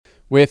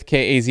With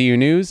KAZU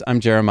News, I'm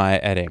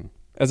Jeremiah Edding.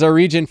 As our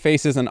region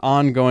faces an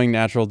ongoing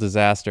natural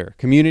disaster,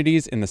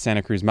 communities in the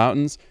Santa Cruz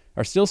Mountains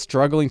are still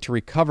struggling to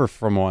recover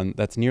from one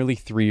that's nearly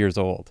 3 years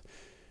old.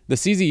 The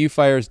CZU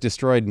fires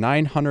destroyed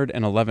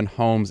 911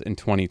 homes in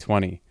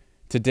 2020.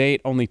 To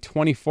date, only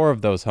 24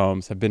 of those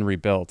homes have been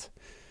rebuilt.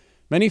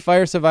 Many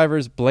fire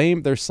survivors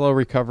blame their slow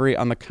recovery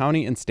on the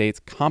county and state's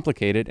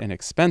complicated and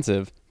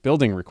expensive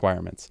building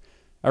requirements.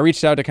 I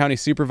reached out to County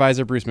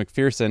Supervisor Bruce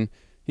McPherson.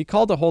 He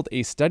called to hold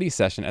a study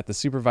session at the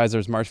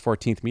supervisor's March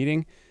 14th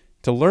meeting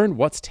to learn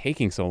what's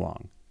taking so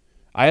long.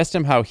 I asked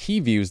him how he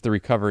views the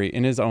recovery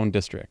in his own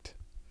district.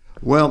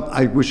 Well,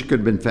 I wish it could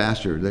have been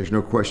faster. There's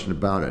no question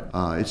about it.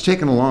 It's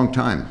taken a long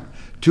time,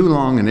 too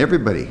long, and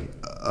everybody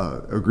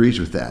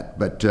agrees with that.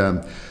 But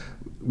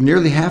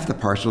nearly half the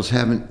parcels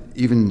haven't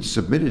even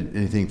submitted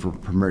anything for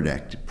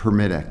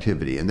permit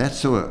activity, and that's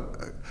so.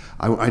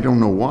 I don't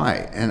know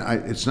why, and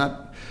it's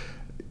not.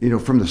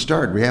 From the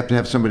start, we have to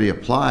have somebody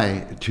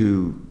apply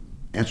to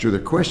answer their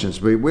questions.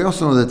 But we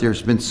also know that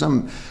there's been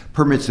some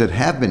permits that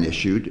have been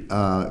issued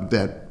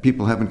that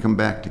people haven't come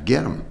back to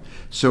get them.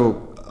 So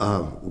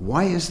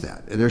why is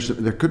that?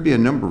 There could be a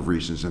number of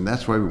reasons, and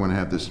that's why we want to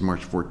have this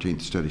March 14th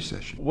study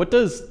session. What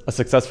does a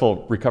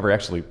successful recovery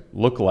actually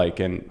look like,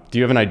 and do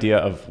you have an idea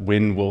of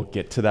when we'll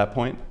get to that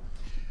point?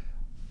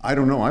 I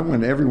don't know. I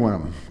want every one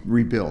of them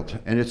rebuilt,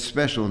 and it's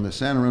special in the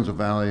San Lorenzo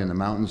Valley and the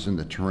mountains and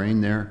the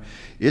terrain there.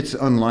 It's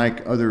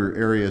unlike other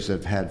areas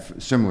that have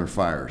had similar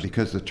fires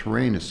because the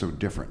terrain is so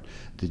different.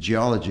 The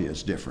geology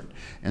is different.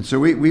 And so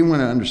we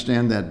want to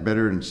understand that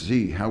better and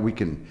see how we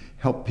can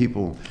help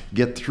people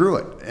get through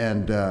it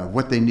and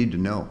what they need to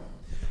know.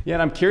 Yeah,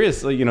 and I'm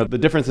curious, the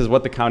difference is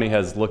what the county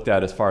has looked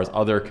at as far as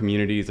other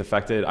communities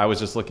affected. I was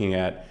just looking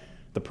at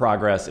the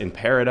progress in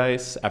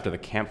Paradise after the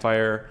Camp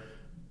Fire.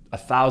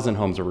 1,000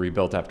 homes were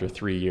rebuilt after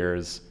 3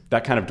 years.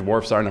 That kind of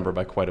dwarfs our number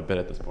by quite a bit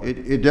at this point.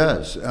 It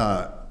does.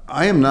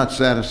 I am not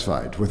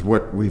satisfied with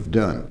what we've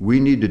done. We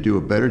need to do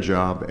a better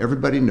job.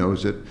 Everybody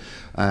knows it.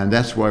 And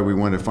that's why we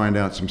want to find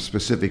out some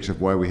specifics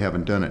of why we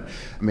haven't done it.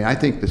 I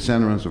think the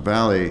San Lorenzo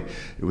Valley,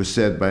 it was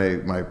said by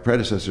my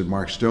predecessor,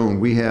 Mark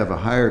Stone, we have a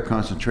higher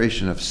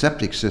concentration of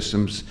septic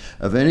systems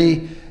of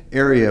any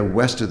area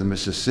west of the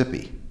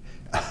Mississippi.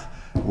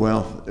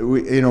 Well,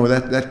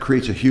 that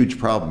creates a huge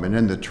problem, and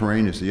then the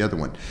terrain is the other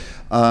one.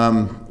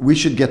 We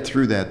should get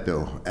through that,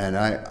 though, and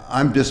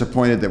I'm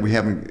disappointed that we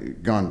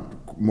haven't gone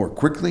more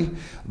quickly,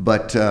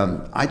 but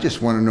I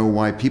just want to know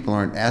why people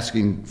aren't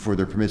asking for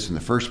their permits in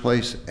the first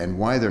place and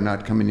why they're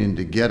not coming in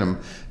to get them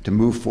to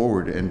move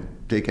forward and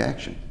take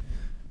action.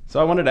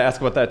 So I wanted to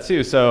ask about that,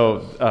 too.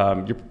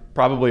 So you're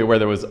probably aware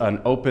there was an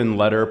open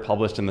letter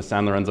published in the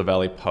San Lorenzo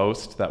Valley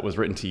Post that was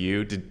written to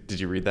you. Did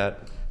you read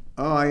that?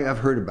 Oh, I've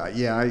heard about it.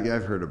 Yeah,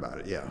 I've heard about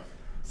it, yeah.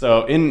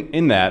 So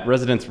in that,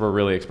 residents were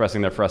really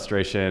expressing their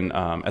frustration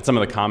at some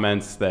of the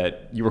comments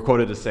that you were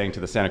quoted as saying to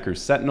the Santa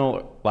Cruz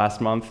Sentinel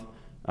last month,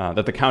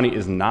 that the county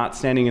is not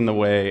standing in the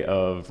way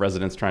of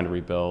residents trying to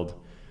rebuild.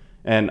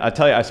 And I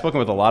tell you, I've spoken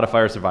with a lot of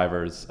fire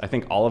survivors. I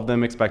think all of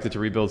them expected to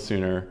rebuild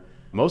sooner.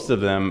 Most of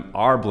them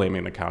are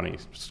blaming the county,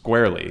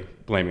 squarely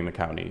blaming the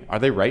county. Are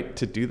they right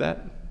to do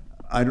that?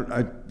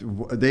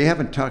 They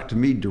haven't talked to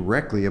me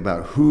directly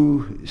about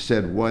who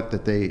said what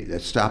that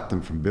stopped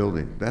them from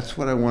building. That's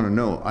what I want to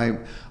know.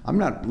 I'm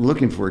not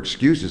looking for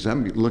excuses.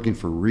 I'm looking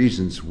for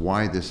reasons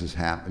why this is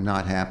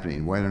not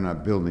happening, why they're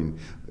not building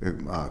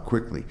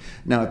quickly.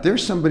 Now, if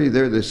there's somebody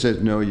there that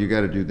says, no, you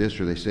got to do this,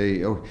 or they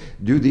say, oh,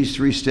 do these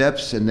 3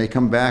 steps, and they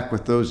come back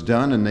with those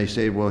done, and they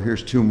say, well,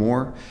 here's 2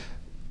 more,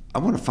 I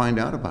want to find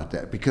out about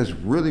that, because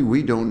really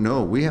we don't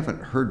know. We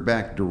haven't heard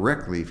back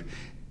directly.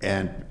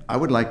 And I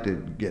would like to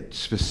get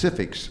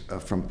specifics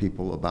from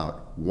people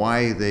about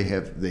why they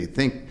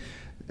think,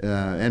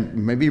 and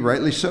maybe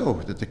rightly so,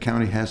 that the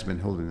county has been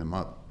holding them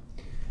up.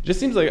 It just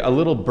seems like a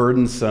little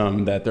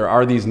burdensome that there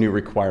are these new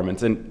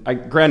requirements. And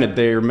granted,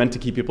 they're meant to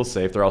keep people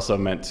safe. They're also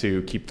meant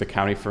to keep the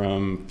county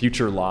from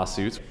future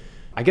lawsuits.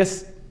 I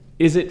guess,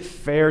 is it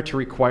fair to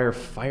require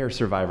fire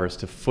survivors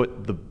to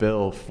foot the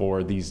bill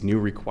for these new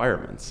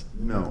requirements?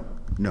 No,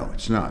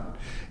 it's not.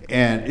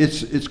 And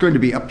it's going to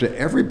be up to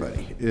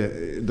everybody,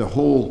 the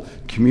whole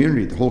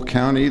community, the whole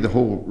county, the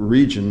whole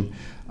region,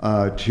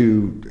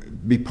 to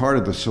be part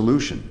of the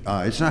solution.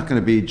 It's not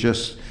going to be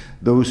just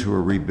those who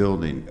are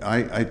rebuilding.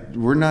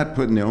 We're not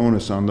putting the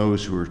onus on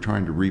those who are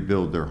trying to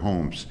rebuild their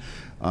homes.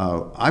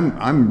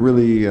 I'm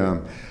really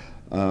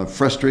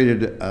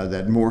frustrated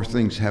that more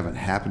things haven't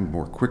happened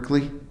more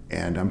quickly.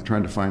 And I'm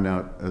trying to find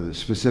out the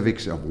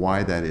specifics of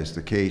why that is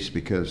the case,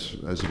 because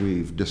as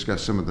we've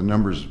discussed some of the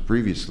numbers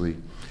previously,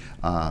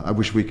 I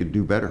wish we could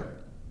do better.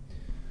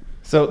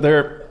 So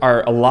there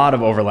are a lot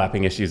of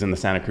overlapping issues in the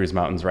Santa Cruz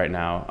Mountains right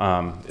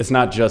now. It's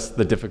not just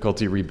the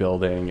difficulty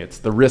rebuilding, it's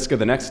the risk of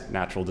the next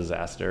natural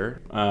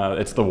disaster.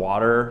 It's the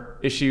water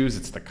issues,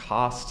 it's the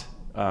cost.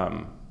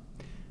 I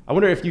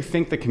wonder if you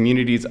think the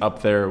communities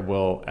up there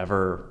will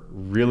ever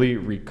really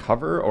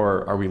recover,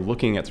 or are we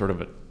looking at sort of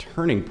a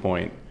turning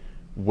point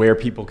where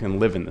people can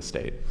live in the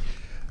state?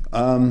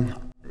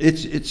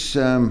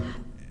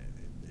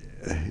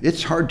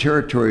 it's hard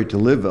territory to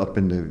live up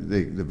in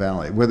the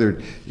valley,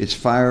 whether it's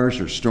fires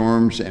or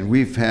storms, and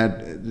we've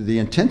had the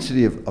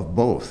intensity of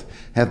both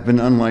have been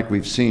unlike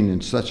we've seen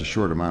in such a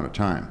short amount of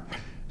time.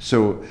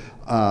 So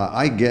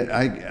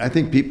I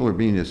think people are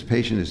being as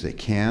patient as they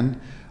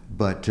can,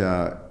 but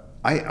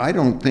I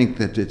don't think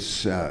that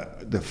it's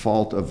the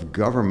fault of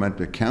government,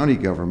 the county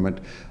government,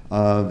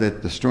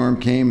 that the storm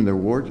came and the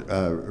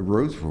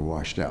roads were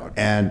washed out.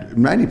 And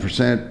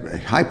 90%, a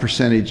high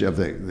percentage of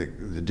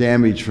the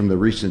damage from the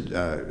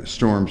recent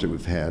storms that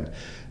we've had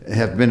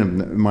have been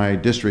in my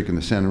district in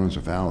the San Lorenzo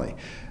Valley.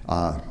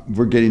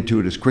 We're getting to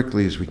it as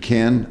quickly as we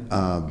can,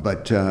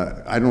 but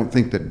I don't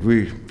think that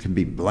we can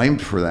be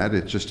blamed for that.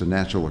 It's just a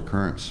natural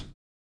occurrence.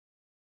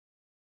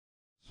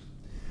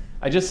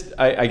 I guess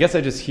I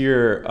just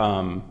hear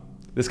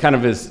this kind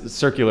of is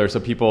circular, so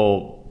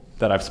people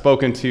that I've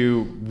spoken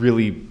to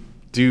really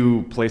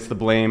do place the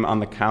blame on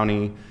the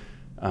county.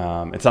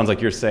 It sounds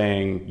like you're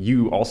saying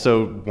you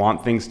also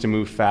want things to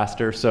move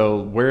faster.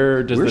 So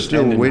where does this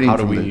end and how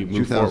do we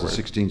move forward?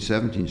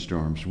 2016-17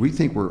 storms. We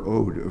think we're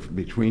owed,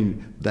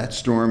 between that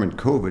storm and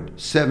COVID,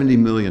 $70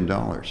 million.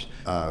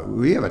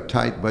 We have a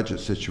tight budget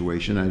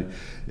situation.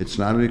 It's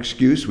not an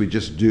excuse, we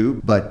just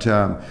do. But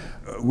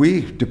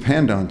we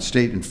depend on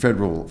state and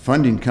federal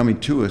funding coming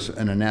to us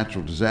in a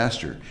natural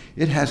disaster.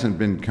 It hasn't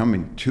been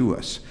coming to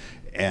us.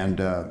 And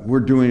we're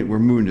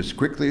moving as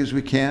quickly as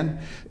we can.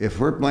 If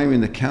we're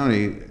blaming the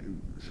county,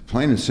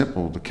 plain and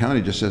simple, the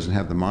county just doesn't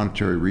have the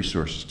monetary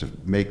resources to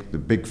make the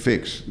big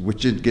fix,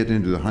 which did get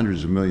into the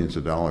hundreds of millions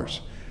of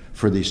dollars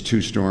for these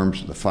two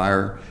storms, the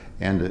fire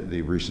and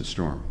the recent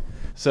storm.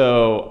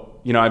 So,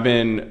 I've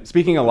been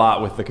speaking a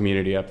lot with the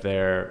community up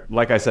there.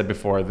 Like I said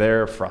before,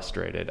 they're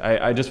frustrated.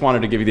 I just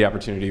wanted to give you the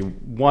opportunity,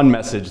 one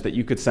message that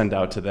you could send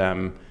out to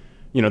them.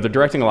 They're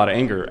directing a lot of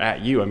anger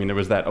at you. I mean, there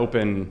was that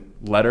open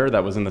letter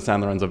that was in the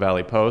San Lorenzo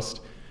Valley Post.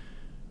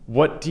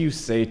 What do you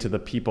say to the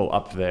people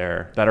up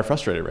there that are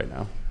frustrated right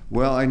now?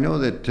 Well, I know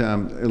that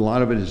a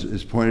lot of it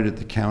is pointed at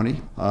the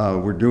county.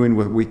 We're doing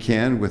what we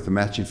can with the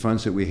matching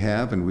funds that we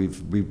have, and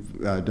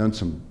we've done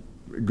some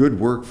good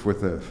work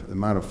with the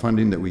amount of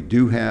funding that we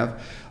do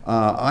have.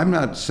 I'm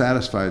not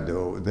satisfied,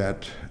 though,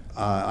 that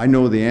I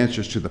know the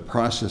answers to the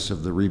process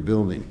of the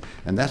rebuilding,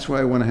 and that's why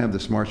I want to have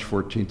this March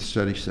 14th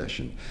study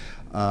session.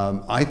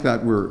 I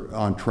thought we're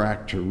on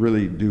track to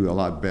really do a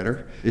lot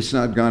better. It's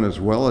not gone as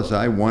well as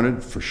I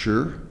wanted, for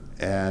sure,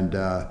 and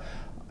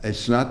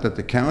it's not that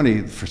the county,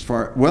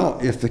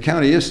 if the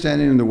county is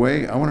standing in the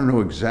way, I want to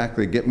know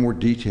exactly, get more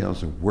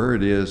details of where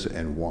it is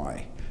and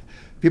why.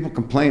 People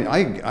complain,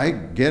 I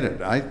get it.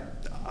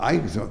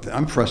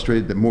 I'm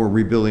frustrated that more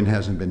rebuilding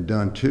hasn't been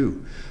done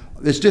too.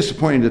 It's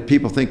disappointing that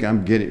people think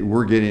I'm getting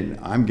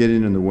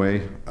in the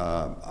way.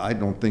 I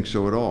don't think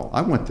so at all.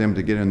 I want them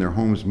to get in their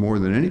homes more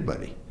than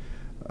anybody.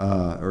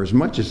 Or as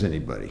much as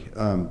anybody.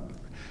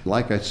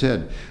 Like I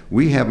said,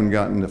 we haven't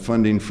gotten the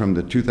funding from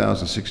the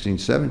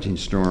 2016-17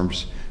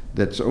 storms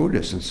that's owed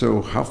us, and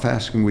so how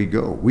fast can we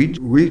go? We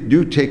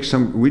do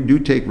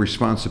take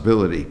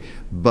responsibility,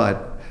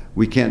 but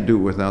we can't do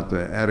it without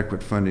the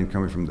adequate funding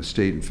coming from the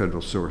state and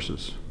federal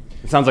sources.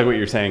 It sounds like what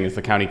you're saying is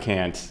the county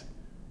can't,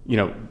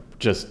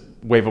 just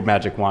wave a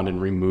magic wand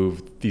and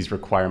remove these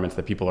requirements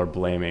that people are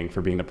blaming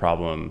for being the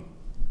problem.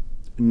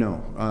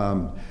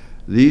 No.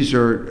 These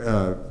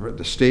are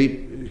the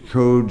state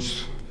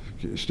codes,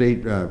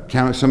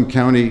 some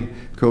county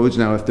codes.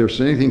 Now, if there's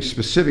anything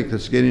specific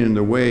that's getting in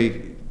the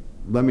way,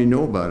 let me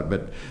know about it.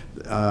 But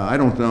I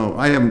don't know.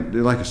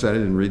 Like I said, I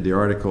didn't read the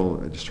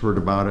article. I just heard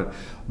about it.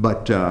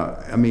 But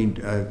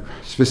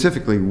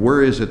specifically,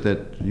 where is it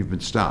that you've been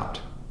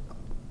stopped?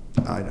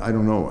 I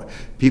don't know.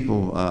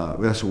 People,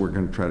 that's what we're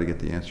going to try to get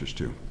the answers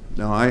to.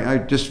 No, I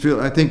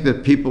think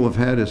that people have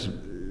had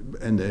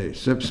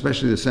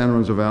especially the San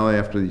Lorenzo Valley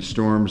after these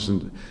storms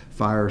and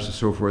fires and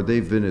so forth,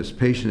 they've been as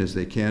patient as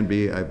they can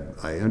be.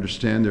 I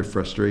understand their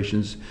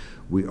frustrations.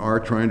 We are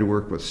trying to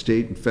work with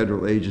state and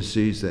federal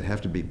agencies that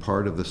have to be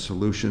part of the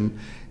solution,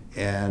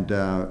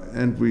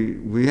 and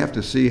we have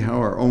to see how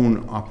our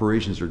own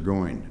operations are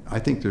going. I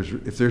think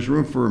if there's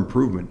room for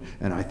improvement,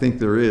 and I think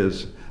there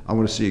is, I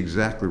want to see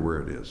exactly where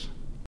it is.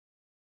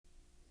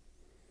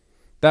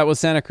 That was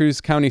Santa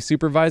Cruz County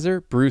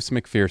Supervisor Bruce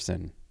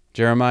McPherson.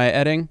 Jeremiah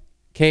Edding,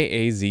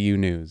 KAZU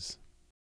News.